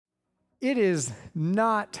it is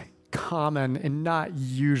not common and not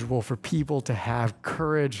usual for people to have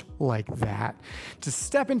courage like that, to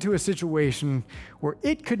step into a situation where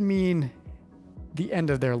it could mean the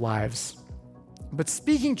end of their lives. But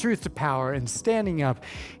speaking truth to power and standing up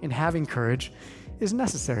and having courage is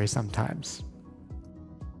necessary sometimes.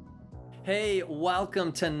 Hey,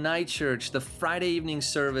 welcome to Night Church, the Friday evening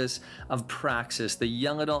service of Praxis, the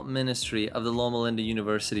young adult ministry of the Loma Linda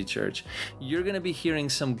University Church. You're going to be hearing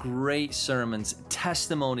some great sermons,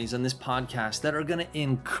 testimonies on this podcast that are going to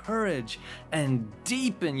encourage and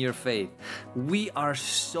deepen your faith. We are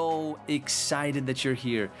so excited that you're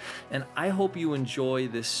here, and I hope you enjoy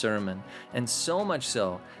this sermon, and so much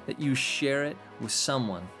so that you share it with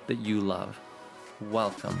someone that you love.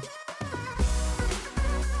 Welcome.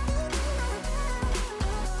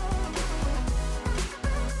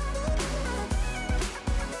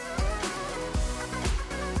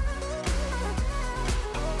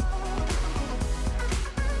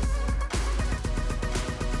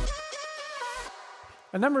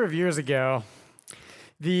 A number of years ago,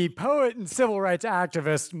 the poet and civil rights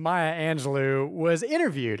activist Maya Angelou was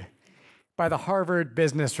interviewed by the Harvard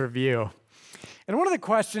Business Review. And one of the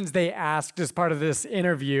questions they asked as part of this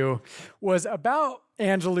interview was about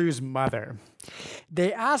Angelou's mother.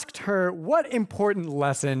 They asked her what important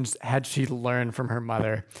lessons had she learned from her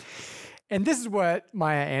mother. And this is what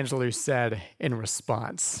Maya Angelou said in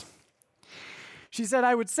response. She said,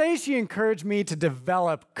 "I would say she encouraged me to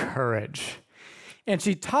develop courage. And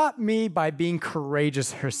she taught me by being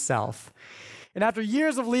courageous herself. And after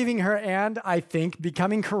years of leaving her and, I think,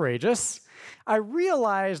 becoming courageous, I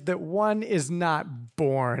realized that one is not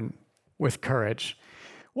born with courage.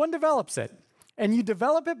 One develops it. And you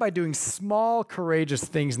develop it by doing small, courageous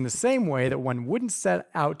things in the same way that one wouldn't set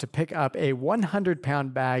out to pick up a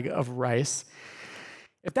 100-pound bag of rice.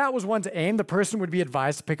 If that was one's aim, the person would be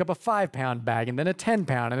advised to pick up a 5-pound bag and then a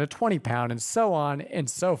 10-pound and a 20-pound and so on and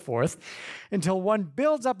so forth until one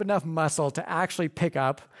builds up enough muscle to actually pick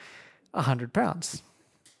up 100 pounds.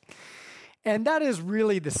 And that is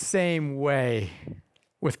really the same way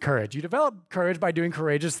with courage. You develop courage by doing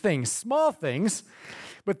courageous things, small things,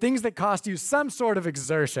 but things that cost you some sort of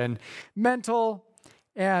exertion, mental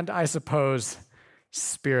and, I suppose,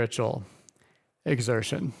 spiritual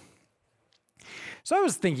exertion. So I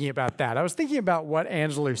was thinking about that. I was thinking about what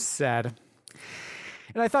Angelou said.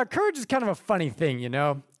 And I thought courage is kind of a funny thing, you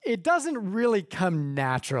know? It doesn't really come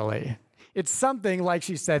naturally. It's something, like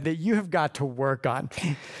she said, that you have got to work on.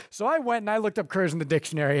 So I went and I looked up courage in the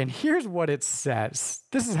dictionary, and here's what it says.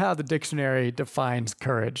 This is how the dictionary defines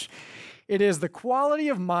courage. It is the quality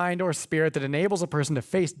of mind or spirit that enables a person to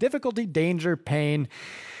face difficulty, danger, pain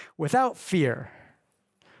without fear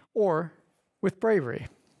or with bravery.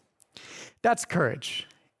 That's courage.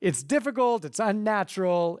 It's difficult, it's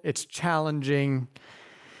unnatural, it's challenging.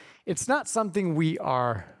 It's not something we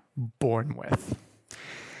are born with.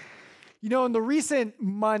 You know, in the recent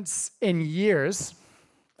months and years,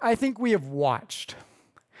 I think we have watched.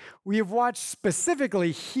 We have watched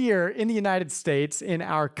specifically here in the United States, in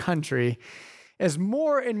our country, as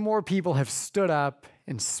more and more people have stood up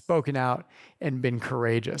and spoken out and been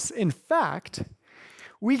courageous. In fact,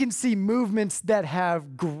 we can see movements that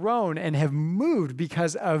have grown and have moved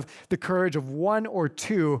because of the courage of one or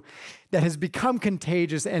two that has become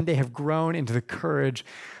contagious, and they have grown into the courage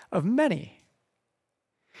of many.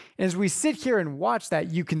 And as we sit here and watch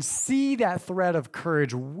that, you can see that thread of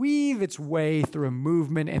courage weave its way through a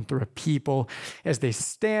movement and through a people as they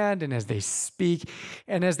stand and as they speak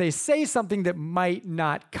and as they say something that might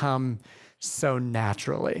not come so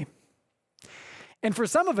naturally. And for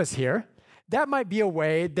some of us here, that might be a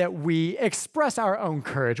way that we express our own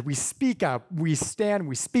courage. We speak up, we stand,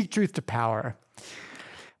 we speak truth to power.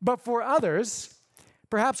 But for others,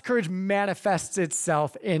 perhaps courage manifests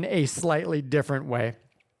itself in a slightly different way,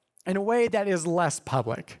 in a way that is less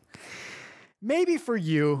public. Maybe for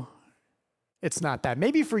you, it's not that.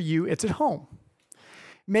 Maybe for you, it's at home.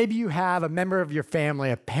 Maybe you have a member of your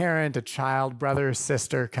family, a parent, a child, brother,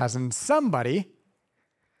 sister, cousin, somebody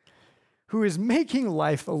who is making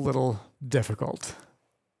life a little difficult,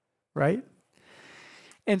 right?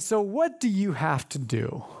 And so what do you have to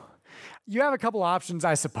do? You have a couple options,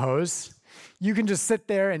 I suppose. You can just sit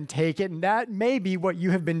there and take it, and that may be what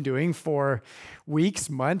you have been doing for weeks,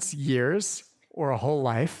 months, years, or a whole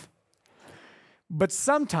life. But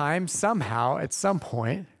sometime, somehow, at some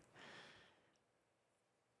point,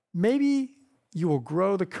 maybe you will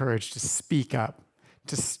grow the courage to speak up,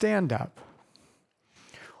 to stand up.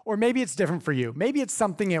 Or maybe it's different for you. Maybe it's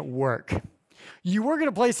something at work. You work at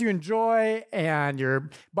a place you enjoy, and your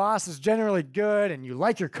boss is generally good, and you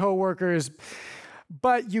like your coworkers,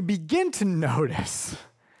 But you begin to notice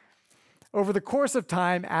over the course of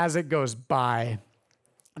time as it goes by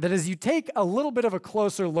that as you take a little bit of a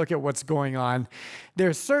closer look at what's going on, there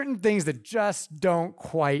are certain things that just don't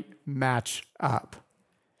quite match up.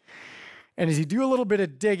 And as you do a little bit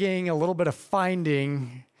of digging, a little bit of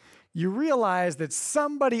finding, you realize that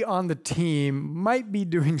somebody on the team might be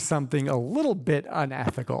doing something a little bit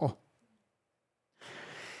unethical.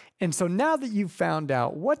 And so now that you've found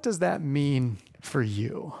out, what does that mean for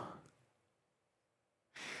you?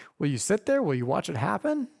 Will you sit there? Will you watch it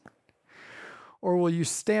happen? Or will you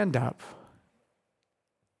stand up?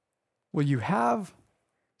 Will you have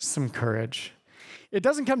some courage? It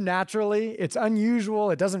doesn't come naturally. It's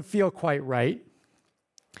unusual. It doesn't feel quite right.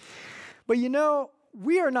 But you know,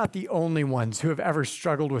 we are not the only ones who have ever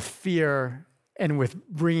struggled with fear and with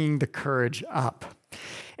bringing the courage up.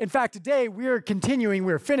 In fact, today we're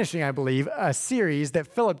finishing, I believe, a series that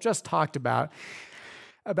Philip just talked about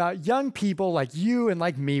young people like you and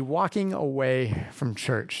like me walking away from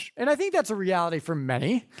church. And I think that's a reality for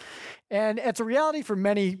many. And it's a reality for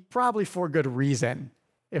many probably for good reason,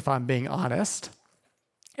 if I'm being honest.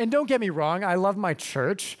 And don't get me wrong, I love my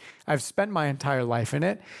church. I've spent my entire life in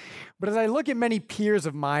it. But as I look at many peers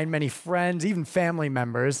of mine, many friends, even family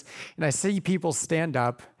members, and I see people stand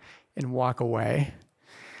up and walk away,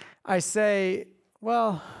 I say,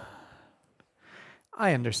 well,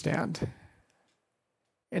 I understand.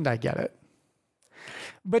 And I get it.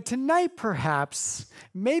 But tonight, perhaps,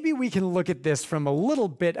 maybe we can look at this from a little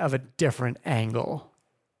bit of a different angle.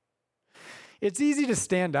 It's easy to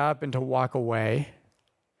stand up and to walk away.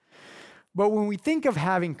 But when we think of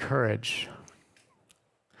having courage,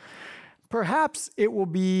 perhaps it will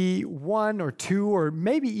be one or two or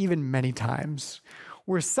maybe even many times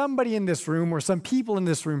where somebody in this room or some people in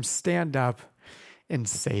this room stand up and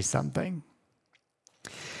say something.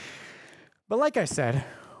 But like I said,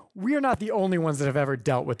 we are not the only ones that have ever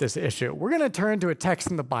dealt with this issue. We're going to turn to a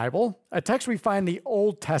text in the Bible, a text we find in the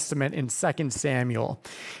Old Testament in 2 Samuel.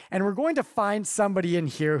 And we're going to find somebody in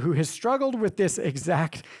here who has struggled with this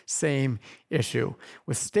exact same issue,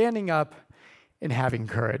 with standing up and having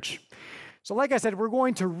courage. So like I said, we're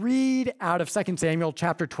going to read out of 2 Samuel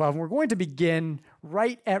chapter 12, and we're going to begin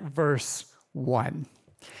right at verse 1.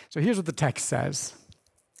 So here's what the text says.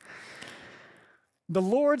 The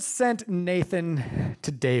Lord sent Nathan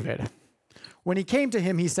to David. When he came to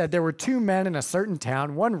him, he said, there were two men in a certain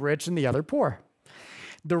town, one rich and the other poor.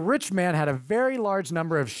 The rich man had a very large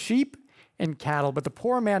number of sheep and cattle, but the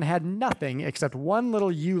poor man had nothing except one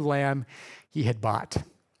little ewe lamb he had bought.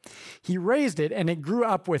 He raised it, and it grew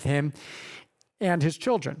up with him and his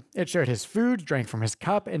children. It shared his food, drank from his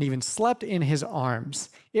cup, and even slept in his arms.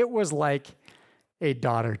 It was like a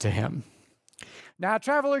daughter to him. Now a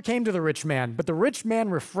traveler came to the rich man, but the rich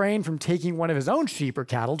man refrained from taking one of his own sheep or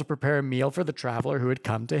cattle to prepare a meal for the traveler who had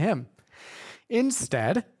come to him.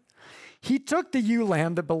 Instead, he took the ewe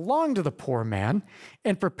lamb that belonged to the poor man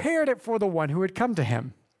and prepared it for the one who had come to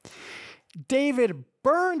him. David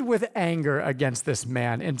burned with anger against this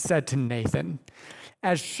man and said to Nathan,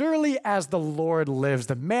 as surely as the Lord lives,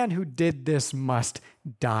 the man who did this must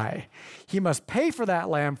die. He must pay for that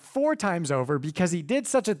lamb 4 times over because he did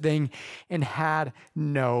such a thing and had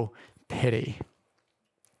no pity.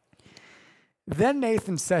 Then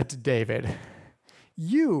Nathan said to David,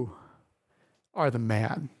 you are the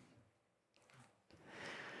man.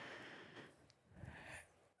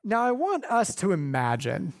 Now I want us to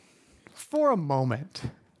imagine for a moment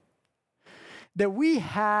that we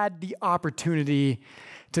had the opportunity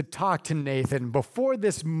to talk to Nathan before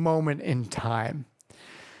this moment in time.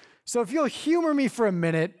 So if you'll humor me for a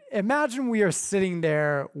minute, imagine we are sitting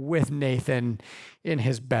there with Nathan in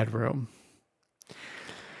his bedroom.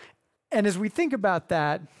 And as we think about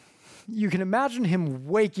that, you can imagine him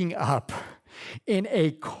waking up in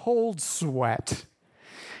a cold sweat.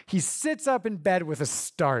 He sits up in bed with a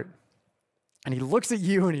start, and he looks at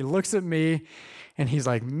you and he looks at me, and he's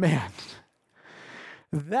like, man,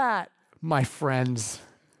 that, my friends,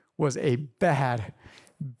 was a bad,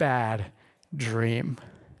 bad dream.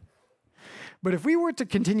 But if we were to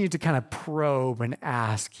continue to kind of probe and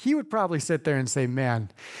ask, he would probably sit there and say,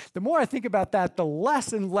 man, the more I think about that, the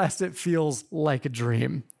less and less it feels like a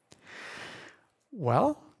dream.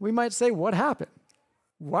 Well, we might say, what happened?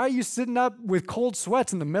 Why are you sitting up with cold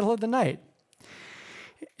sweats in the middle of the night?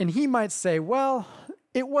 And he might say, well,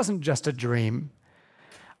 it wasn't just a dream.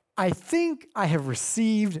 I think I have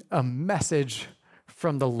received a message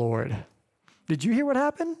from the Lord. Did you hear what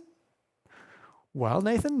happened? Well,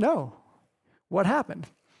 Nathan, no. What happened?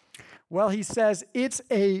 Well, he says, it's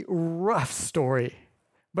a rough story,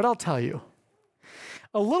 but I'll tell you.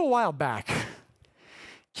 A little while back,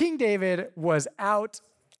 King David was out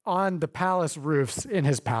on the palace roofs in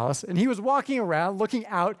his palace, and he was walking around looking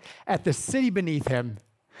out at the city beneath him.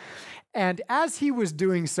 And as he was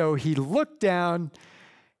doing so, he looked down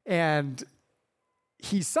and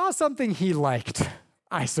he saw something he liked,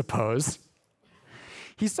 I suppose.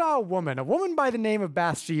 He saw a woman by the name of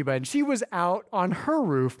Bathsheba, and she was out on her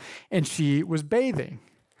roof and she was bathing.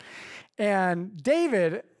 And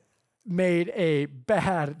David made a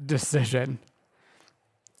bad decision.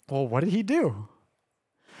 Well, what did he do?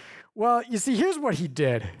 Well, you see, here's what he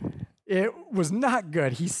did. It was not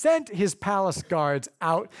good. He sent his palace guards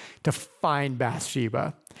out to find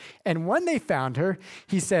Bathsheba. And when they found her,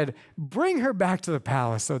 he said, bring her back to the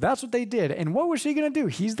palace. So that's what they did. And what was she going to do?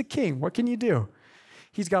 He's the king. What can you do?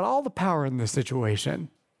 He's got all the power in this situation.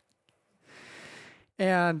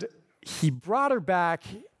 And he brought her back,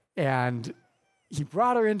 and he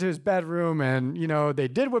brought her into his bedroom, and, they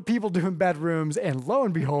did what people do in bedrooms, and lo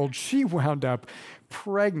and behold, she wound up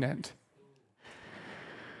pregnant.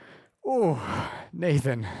 Oh,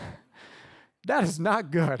 Nathan, that is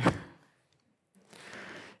not good.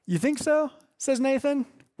 You think so? Says Nathan.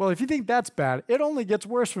 Well, if you think that's bad, it only gets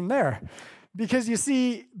worse from there. Because you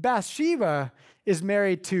see, Bathsheba is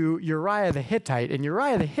married to Uriah the Hittite, and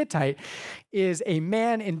Uriah the Hittite is a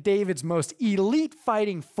man in David's most elite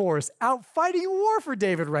fighting force, out fighting a war for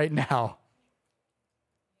David right now.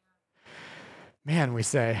 Man, we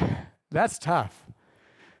say, that's tough.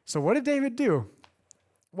 So what did David do?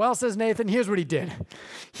 Well, says Nathan, here's what he did.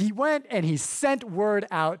 He went and he sent word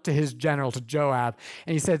out to his general, to Joab,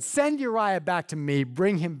 and he said, send Uriah back to me,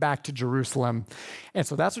 bring him back to Jerusalem. And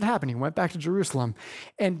so that's what happened. He went back to Jerusalem.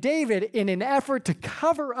 And David, in an effort to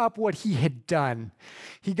cover up what he had done,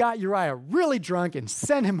 he got Uriah really drunk and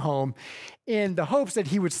sent him home in the hopes that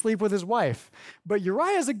he would sleep with his wife. But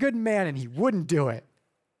Uriah is a good man, and he wouldn't do it.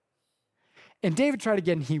 And David tried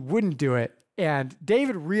again, and he wouldn't do it. And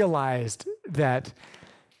David realized that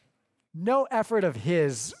no effort of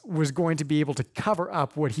his was going to be able to cover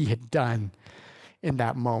up what he had done in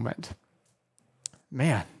that moment.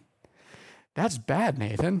 Man, that's bad,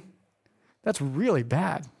 Nathan. That's really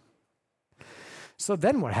bad. So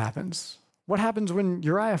then what happens? What happens when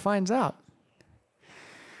Uriah finds out?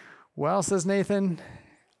 Well, says Nathan,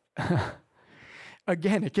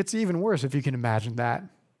 again, it gets even worse if you can imagine that.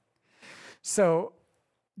 So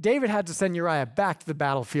David had to send Uriah back to the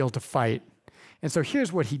battlefield to fight. And so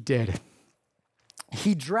here's what he did.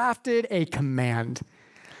 He drafted a command.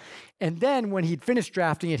 And then when he'd finished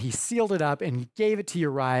drafting it, he sealed it up and he gave it to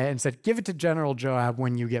Uriah and said, give it to General Joab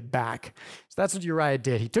when you get back. So that's what Uriah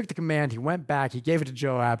did. He took the command, he went back, he gave it to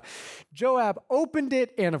Joab. Joab opened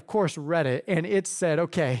it and, of course, read it. And it said,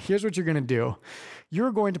 okay, here's what you're going to do.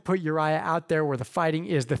 You're going to put Uriah out there where the fighting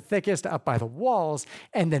is the thickest, up by the walls,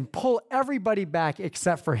 and then pull everybody back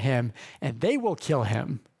except for him, and they will kill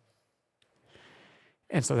him.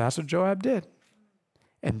 And so that's what Joab did.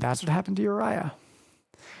 And that's what happened to Uriah.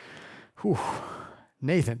 Whew.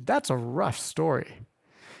 Nathan, that's a rough story.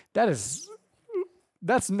 That's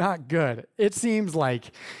not good. It seems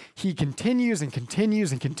like he continues and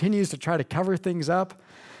continues and continues to try to cover things up.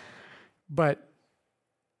 But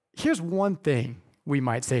here's one thing we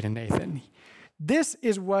might say to Nathan. This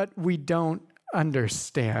is what we don't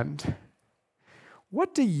understand.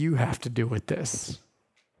 What do you have to do with this?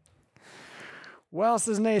 Well,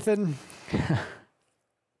 says Nathan,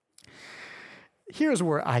 here's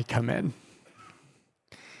where I come in.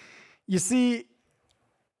 You see,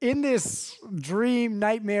 in this dream,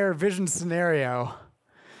 nightmare, vision scenario,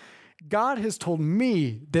 God has told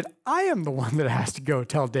me that I am the one that has to go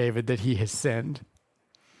tell David that he has sinned.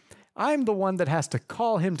 I'm the one that has to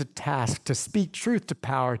call him to task, to speak truth to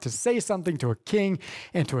power, to say something to a king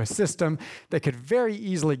and to a system that could very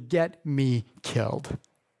easily get me killed.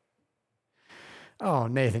 Oh,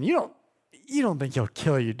 Nathan, you don't think he'll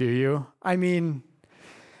kill you, do you? I mean,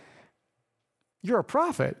 you're a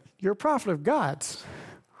prophet. You're a prophet of God's.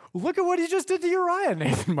 Look at what he just did to Uriah,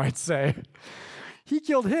 Nathan might say. He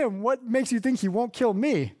killed him. What makes you think he won't kill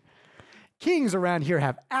me? Kings around here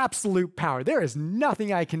have absolute power. There is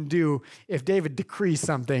nothing I can do if David decrees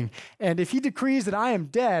something. And if he decrees that I am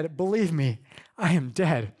dead, believe me, I am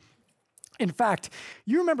dead. In fact,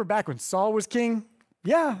 you remember back when Saul was king?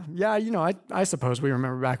 Yeah, I suppose we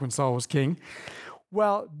remember back when Saul was king.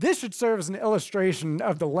 Well, this should serve as an illustration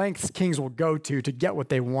of the lengths kings will go to get what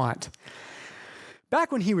they want.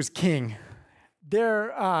 Back when he was king,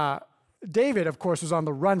 David, of course, was on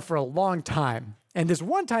the run for a long time. And this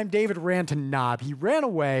one time, David ran to Nob. He ran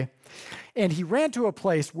away, and he ran to a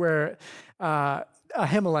place where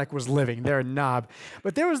Ahimelech was living there in Nob.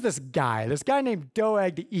 But there was this guy named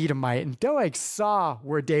Doeg the Edomite, and Doeg saw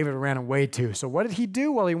where David ran away to. So what did he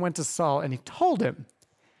do? Well, he went to Saul and he told him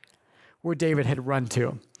where David had run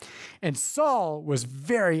to. And Saul was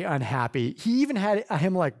very unhappy. He even had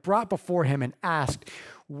Ahimelech brought before him and asked,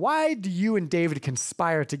 "Why do you and David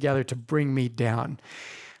conspire together to bring me down?"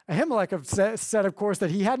 Ahimelech said, of course,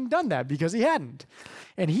 that he hadn't done that because he hadn't.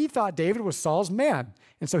 And he thought David was Saul's man.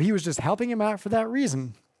 And so he was just helping him out for that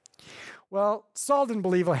reason. Well, Saul didn't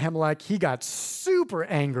believe Ahimelech. He got super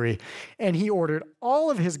angry, and he ordered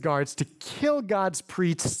all of his guards to kill God's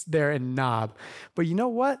priests there in Nob. But you know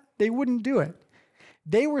what? They wouldn't do it.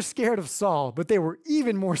 They were scared of Saul, but they were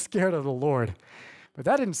even more scared of the Lord. But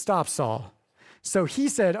that didn't stop Saul. So he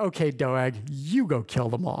said, "Okay, Doeg, you go kill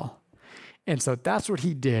them all." And so that's what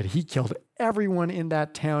he did. He killed everyone in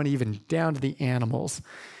that town, even down to the animals.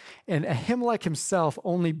 And Ahimelech himself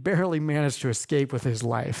only barely managed to escape with his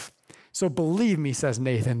life. So believe me, says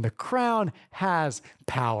Nathan, the crown has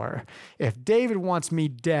power. If David wants me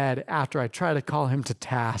dead after I try to call him to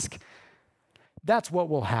task, that's what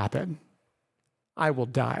will happen. I will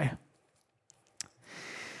die.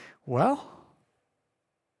 Well,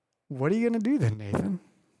 what are you going to do then, Nathan?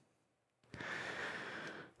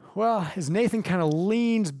 Well, as Nathan kind of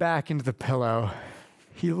leans back into the pillow,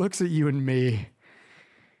 he looks at you and me,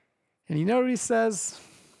 and you know what he says?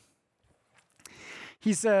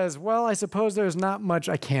 He says, "Well, I suppose there's not much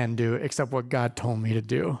I can do except what God told me to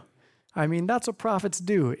do." I mean, that's what prophets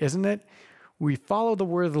do, isn't it? We follow the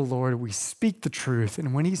word of the Lord, we speak the truth,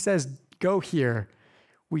 and when he says, "Go here,"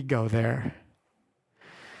 we go there.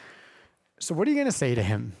 So what are you going to say to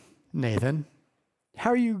him, Nathan? How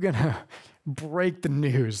are you going to break the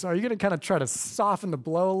news? Are you going to kind of try to soften the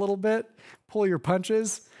blow a little bit, pull your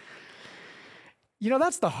punches? You know,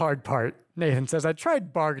 that's the hard part, Nathan says. I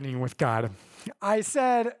tried bargaining with God. I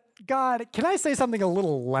said, "God, can I say something a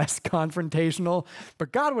little less confrontational?"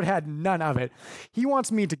 But God would have none of it. He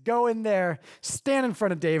wants me to go in there, stand in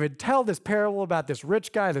front of David, tell this parable about this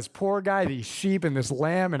rich guy, this poor guy, these sheep and this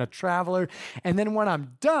lamb and a traveler. And then when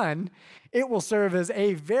I'm done, it will serve as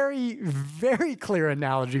a very, very clear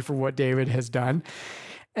analogy for what David has done.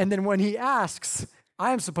 And then when he asks,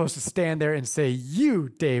 I'm supposed to stand there and say, "You,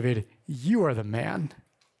 David, you are the man."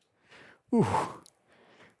 Ooh,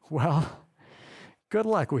 well, good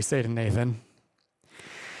luck, we say to Nathan.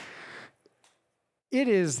 It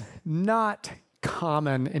is not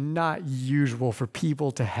common and not usual for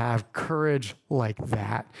people to have courage like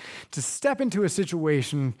that, to step into a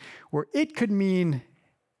situation where it could mean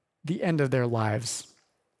the end of their lives.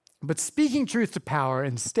 But speaking truth to power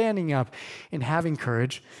and standing up and having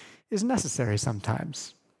courage is necessary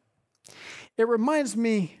sometimes. It reminds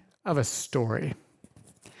me of a story.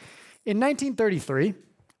 In 1933,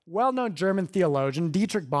 well-known German theologian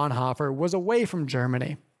Dietrich Bonhoeffer was away from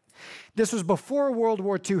Germany. This was before World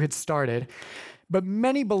War II had started, but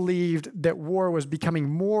many believed that war was becoming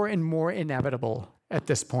more and more inevitable at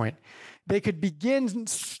this point. They could begin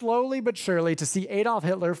slowly but surely to see Adolf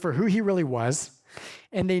Hitler for who he really was,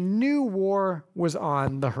 and they knew war was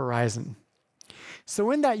on the horizon. So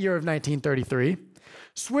in that year of 1933,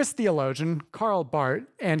 Swiss theologian Karl Barth,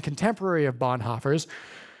 and contemporary of Bonhoeffer's,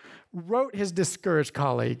 wrote his discouraged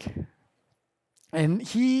colleague. And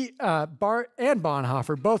Barth and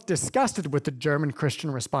Bonhoeffer both disgusted with the German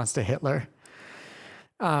Christian response to Hitler.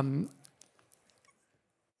 And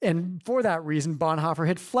for that reason, Bonhoeffer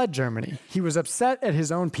had fled Germany. He was upset at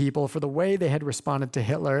his own people for the way they had responded to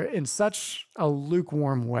Hitler in such a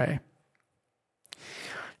lukewarm way.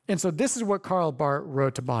 And so this is what Karl Barth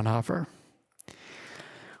wrote to Bonhoeffer.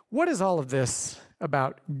 "What is all of this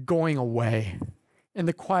about going away and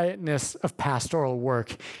the quietness of pastoral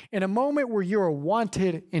work in a moment where you are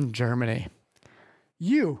wanted in Germany?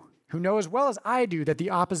 You, who know as well as I do that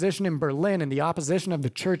the opposition in Berlin and the opposition of the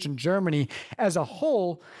church in Germany as a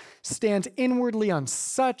whole stands inwardly on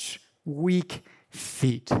such weak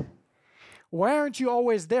feet. Why aren't you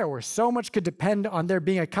always there where so much could depend on there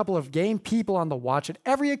being a couple of game people on the watch at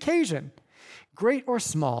every occasion, great or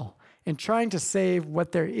small, and trying to save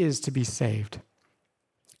what there is to be saved?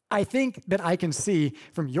 I think that I can see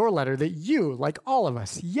from your letter that you, like all of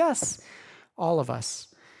us, yes, all of us,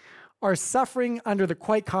 are suffering under the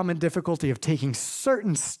quite common difficulty of taking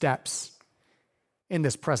certain steps in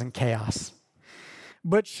this present chaos.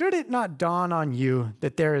 But should it not dawn on you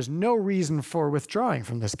that there is no reason for withdrawing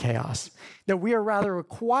from this chaos, that we are rather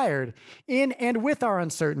required in and with our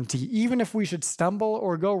uncertainty, even if we should stumble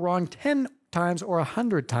or go wrong 10 times or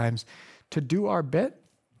 100 times, to do our bit?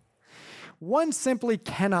 One simply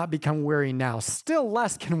cannot become weary now, still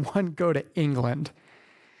less can one go to England.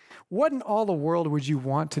 What in all the world would you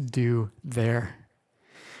want to do there?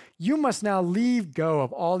 You must now leave go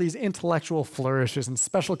of all these intellectual flourishes and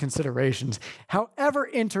special considerations, however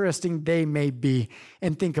interesting they may be,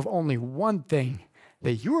 and think of only one thing,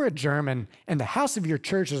 that you are a German and the house of your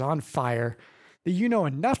church is on fire, that you know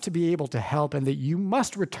enough to be able to help, and that you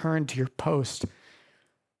must return to your post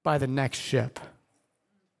by the next ship.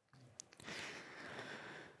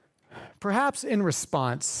 Perhaps in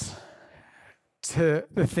response to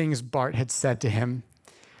the things Barth had said to him,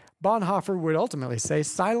 Bonhoeffer would ultimately say,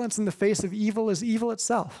 silence in the face of evil is evil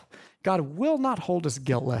itself. God will not hold us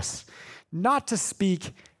guiltless. Not to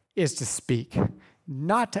speak is to speak.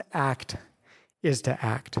 Not to act is to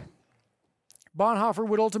act. Bonhoeffer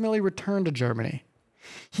would ultimately return to Germany.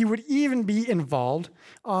 He would even be involved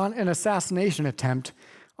on an assassination attempt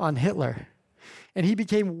on Hitler. And he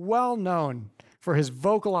became well known for his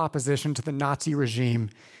vocal opposition to the Nazi regime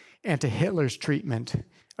and to Hitler's treatment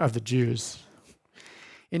of the Jews.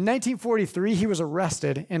 In 1943, he was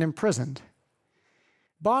arrested and imprisoned.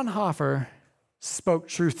 Bonhoeffer spoke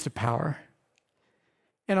truth to power.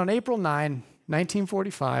 And on April 9,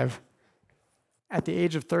 1945, at the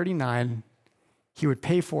age of 39, he would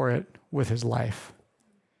pay for it with his life.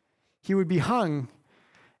 He would be hung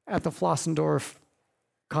at the Flossendorf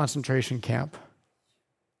concentration camp,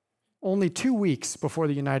 only 2 weeks before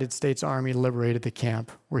the United States Army liberated the camp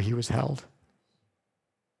where he was held.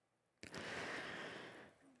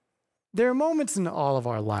 There are moments in all of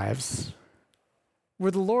our lives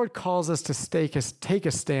where the Lord calls us to take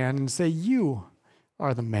a stand and say, you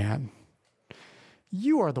are the man.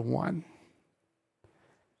 You are the one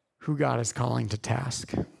who God is calling to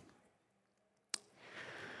task.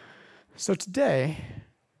 So today,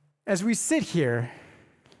 as we sit here,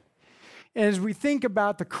 and as we think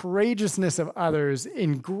about the courageousness of others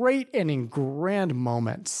in great and in grand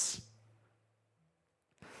moments,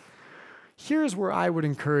 here's where I would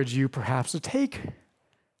encourage you perhaps to take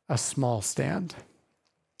a small stand.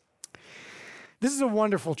 This is a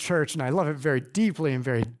wonderful church, and I love it very deeply and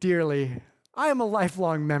very dearly. I am a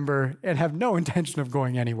lifelong member and have no intention of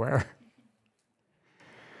going anywhere.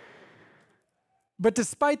 But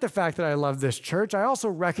despite the fact that I love this church, I also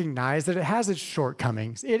recognize that it has its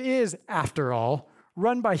shortcomings. It is, after all,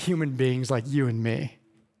 run by human beings like you and me.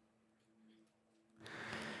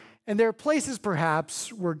 And there are places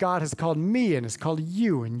perhaps where God has called me and has called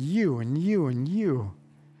you and you and you and you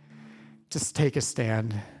to take a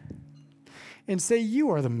stand and say,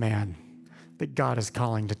 you are the man that God is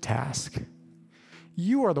calling to task.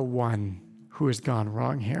 You are the one who has gone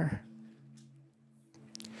wrong here.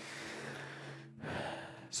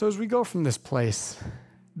 So as we go from this place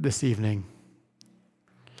this evening,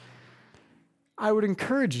 I would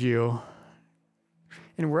encourage you,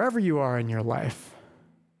 and wherever you are in your life,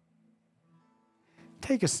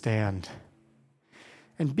 take a stand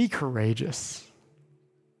and be courageous.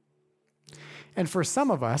 And for some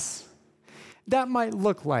of us, that might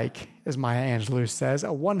look like, as Maya Angelou says, a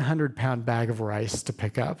 100-pound bag of rice to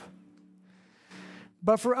pick up.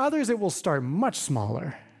 But for others, it will start much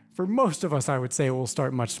smaller. For most of us, I would say it will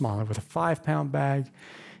start much smaller with a 5-pound bag,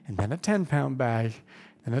 and then a 10-pound bag,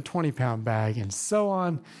 and a 20-pound bag, and so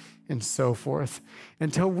on and so forth,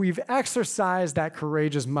 until we've exercised that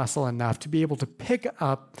courageous muscle enough to be able to pick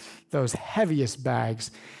up those heaviest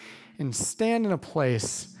bags and stand in a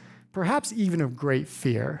place, perhaps even of great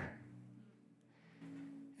fear,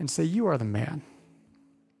 and say, you are the man.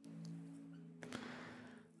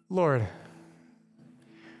 Lord,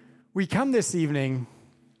 we come this evening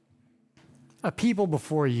a people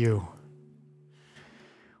before you.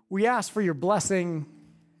 We ask for your blessing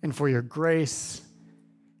and for your grace,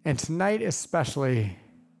 and tonight especially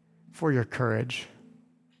for your courage.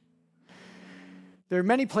 There are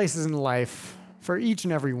many places in life for each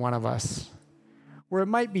and every one of us where it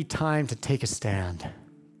might be time to take a stand.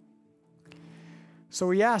 So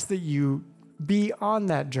we ask that you be on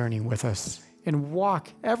that journey with us and walk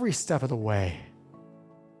every step of the way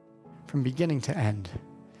from beginning to end.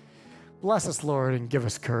 Bless us, Lord, and give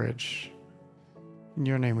us courage. In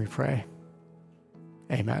your name we pray.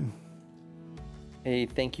 Amen. Hey,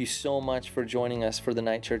 thank you so much for joining us for the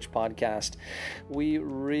Night Church podcast. We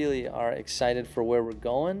really are excited for where we're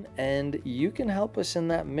going, and you can help us in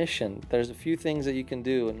that mission. There's a few things that you can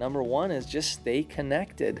do. Number one is just stay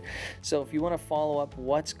connected. So if you want to follow up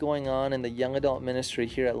what's going on in the young adult ministry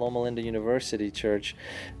here at Loma Linda University Church,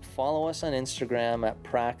 follow us on Instagram at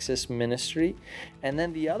Praxis Ministry. And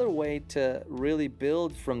then the other way to really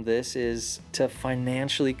build from this is to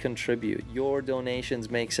financially contribute. Your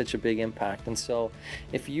donations make such a big impact. And so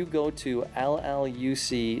if you go to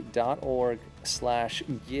lluc.org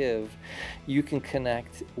give, you can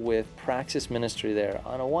connect with Praxis Ministry there.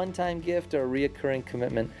 On a one-time gift or a reoccurring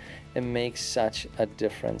commitment, it makes such a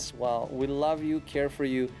difference. Well, we love you, care for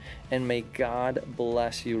you, and may God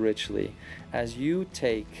bless you richly as you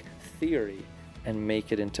take theory and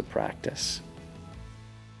make it into practice.